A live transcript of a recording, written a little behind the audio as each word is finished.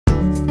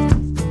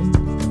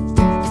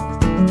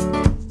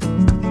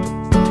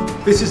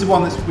This is the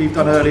one that we've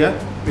done earlier,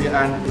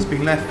 and it's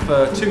been left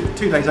for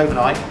two days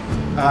overnight.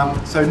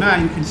 So now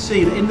you can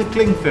see that in the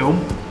cling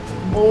film,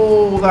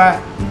 all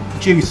that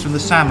juice from the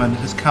salmon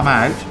has come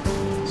out.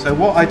 So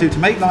what I do to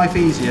make life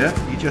easier,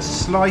 you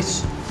just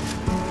slice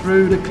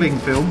through the cling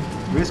film.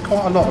 There is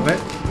quite a lot of it,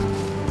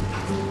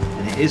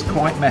 and it is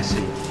quite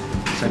messy.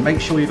 So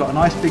make sure you've got a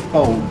nice big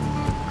bowl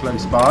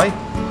close by.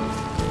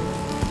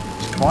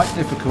 It's quite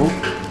difficult,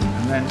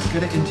 and then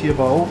get it into your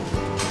bowl.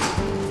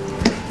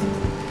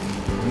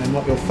 And then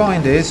what you'll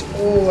find is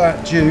all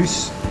that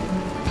juice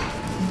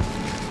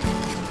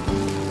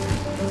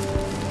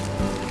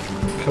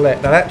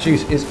collect. Now that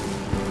juice is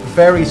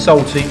very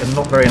salty and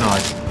not very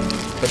nice,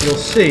 but you'll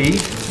see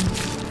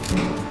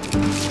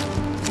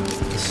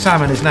the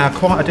salmon is now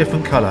quite a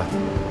different colour.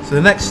 So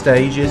the next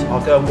stage is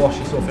I'll go and wash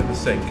this off in the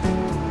sink.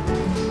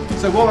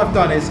 So what I've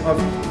done is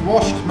I've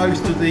washed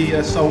most of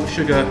the salt,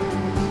 sugar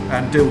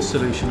and dill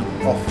solution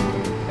off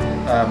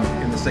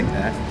in the sink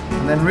there,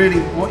 and then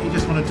really what you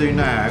just want to do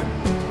now,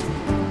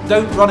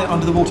 don't run it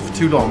under the water for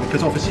too long,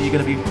 because obviously you're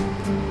going to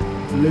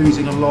be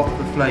losing a lot of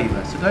the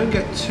flavour. So don't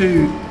get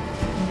too,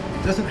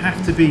 it doesn't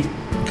have to be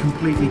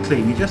completely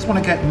clean, you just want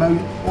to get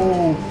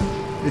all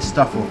this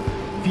stuff off.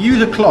 If you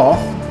use a cloth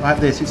like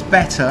this, it's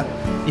better.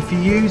 If you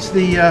use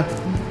the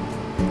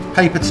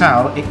paper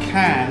towel, it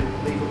can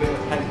leave a bit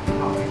of paper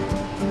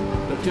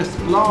behind, but just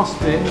the last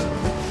bit,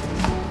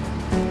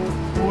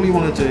 all you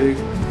want to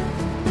do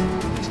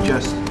is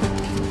just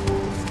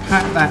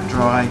pat that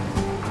dry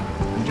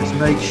and just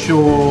make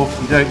sure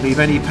you don't leave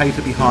any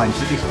paper behind.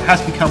 So it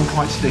has become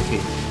quite sticky,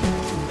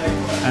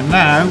 and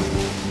now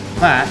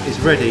that is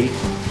ready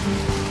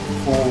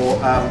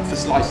for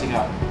slicing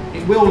up.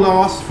 It will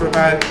last for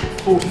about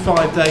 4 to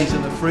 5 days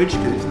in the fridge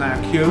because it's now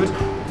cured.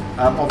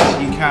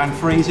 Obviously you can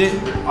freeze it.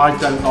 I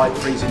don't like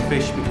freezing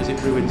fish because it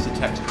ruins the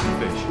texture of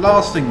the fish.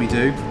 Last thing we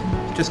do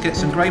is just get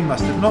some grain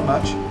mustard, not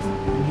much,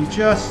 and you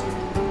just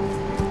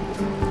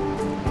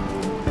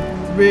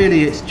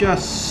really, it's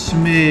just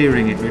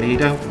smearing it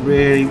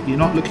really. You're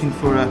not looking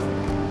for a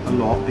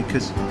lot,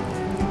 because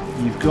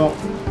you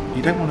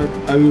don't want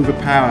to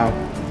overpower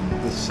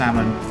the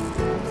salmon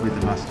with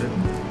the mustard.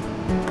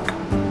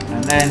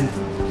 And then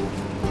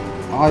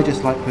I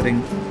just like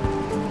putting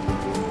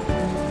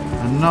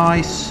a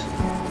nice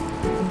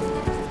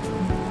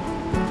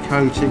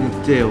coating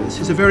of dill. This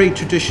is a very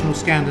traditional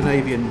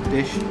Scandinavian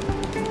dish.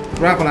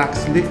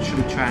 Gravlax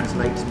literally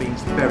translates,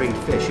 means buried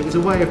fish. It was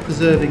a way of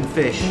preserving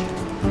fish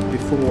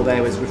before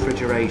there was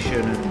refrigeration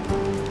and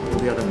all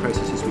the other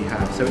processes we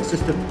have. So it's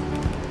just a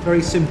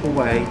very simple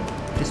way.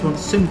 Just want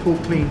simple,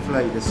 clean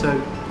flavour. So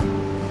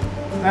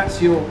that's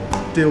your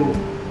dill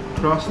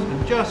crust,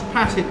 and just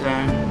pat it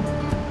down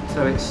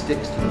so it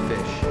sticks to the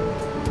fish.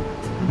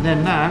 And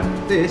then now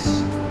this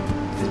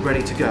is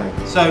ready to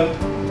go. So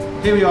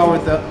here we are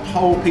with the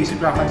whole piece of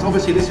Gravlax.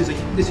 Obviously this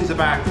is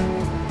about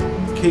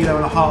 1.5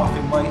 kilos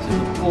in weight. There's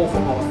an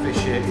awful lot of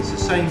fish here. It's the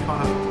same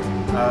kind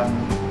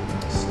of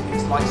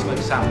it's like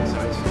smoked salmon, so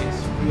it's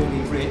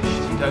really rich,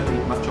 so you don't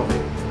need much of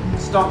it.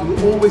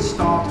 You always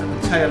start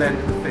at the tail end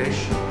of the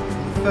fish.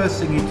 The first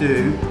thing you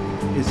do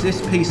is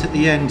this piece at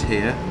the end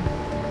here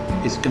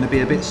is going to be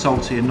a bit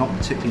salty and not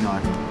particularly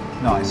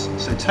nice.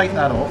 So take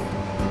that off.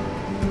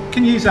 You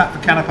can use that for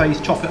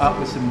canapes, chop it up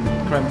with some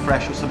creme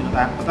fraiche or something like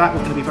that, but that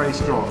was going to be very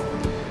strong.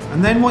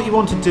 And then what you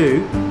want to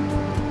do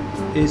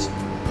is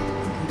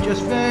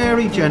just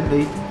very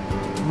gently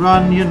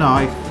run your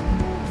knife,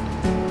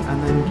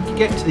 and then you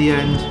get to the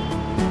end,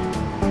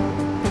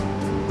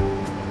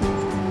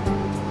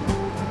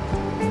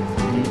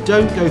 and you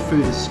don't go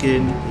through the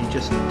skin, you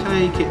just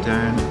take it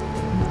down,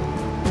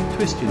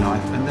 twist your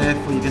knife, and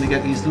therefore you're going to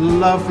get these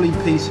lovely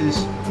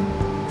pieces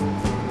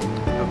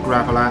of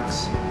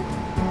Gravlax.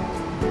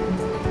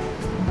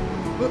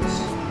 Whoops.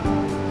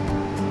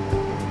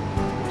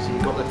 So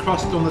you've got the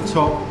crust on the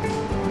top,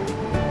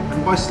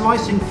 and by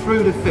slicing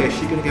through the fish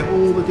you're going to get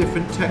all the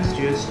different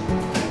textures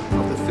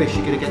of the fish.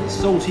 You're going to get the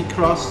salty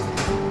crust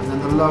and then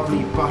the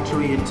lovely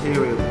buttery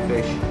interior of the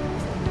fish,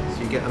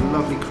 so you get a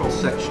lovely cross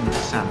section of the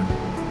salmon.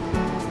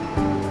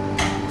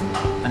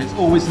 And it's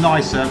always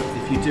nicer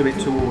if you do it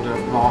to order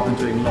rather than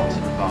doing lots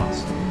in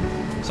advance.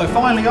 So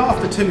finally,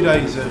 after 2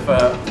 days of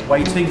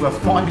waiting, we're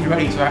finally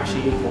ready to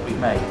actually eat what we've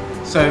made.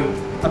 So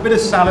a bit of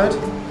salad,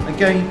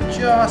 again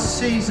just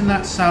season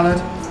that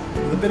salad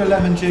with a bit of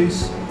lemon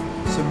juice,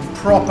 some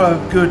proper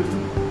good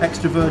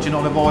extra virgin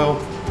olive oil,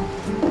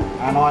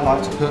 and I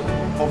like to put,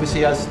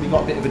 obviously as we've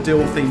got a bit of a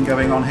dill theme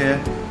going on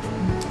here,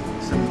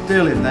 some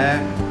dill in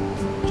there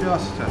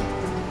just to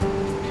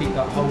keep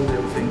that whole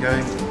dill thing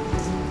going.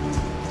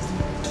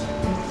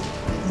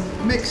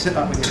 Mix it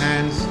up with your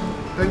hands,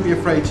 don't be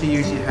afraid to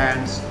use your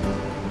hands.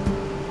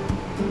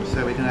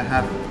 So we're going to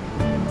have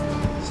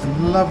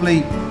some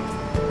lovely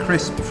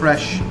crisp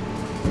fresh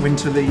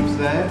winter leaves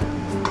there.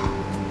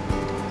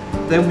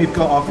 Then we've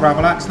got our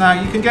Gravlax. Now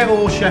you can get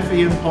all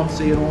chefy and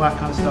poncy and all that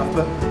kind of stuff,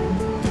 but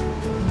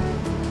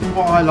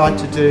what I like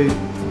to do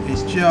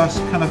is just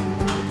kind of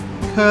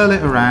curl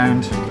it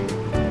around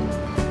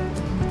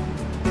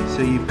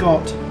so you've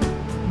got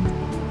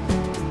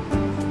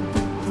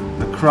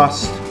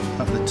crust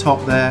at the top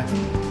there.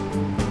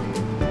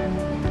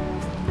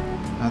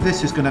 Now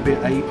this is going to be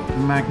a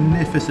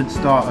magnificent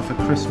starter for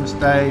Christmas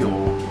Day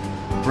or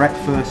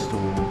breakfast,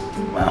 or,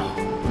 well,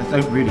 they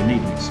don't really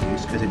need an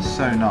excuse because it's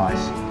so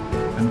nice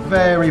and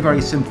very,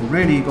 very simple.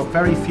 Really, you've got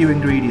very few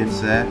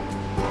ingredients there.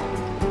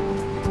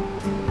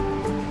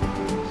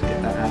 Let's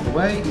get that out of the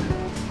way.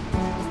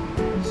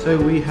 So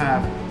we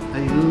have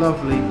a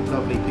lovely,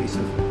 lovely piece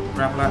of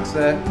Gravlax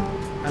there,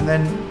 and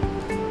then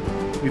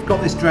we've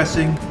got this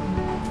dressing,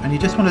 and you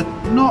just want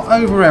to not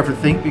over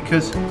everything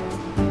because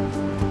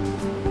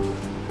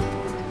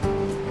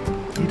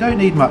you don't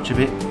need much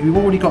of it. You've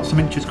already got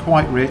something which is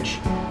quite rich.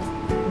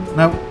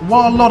 Now,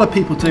 what a lot of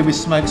people do with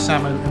smoked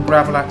salmon and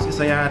Gravlax is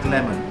they add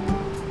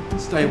lemon.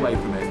 Stay away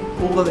from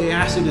it. All that the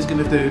acid is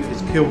going to do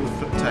is kill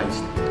the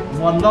taste. And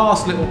one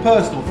last little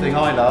personal thing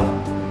I love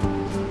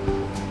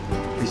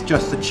is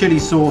just the chili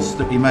sauce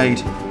that we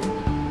made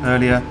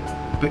earlier,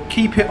 but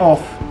keep it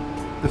off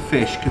the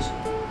fish because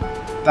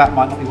that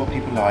might not be what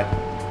people like.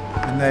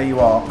 And there you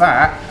are.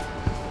 That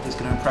is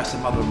going to impress a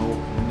mother-in-law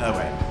no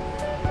end.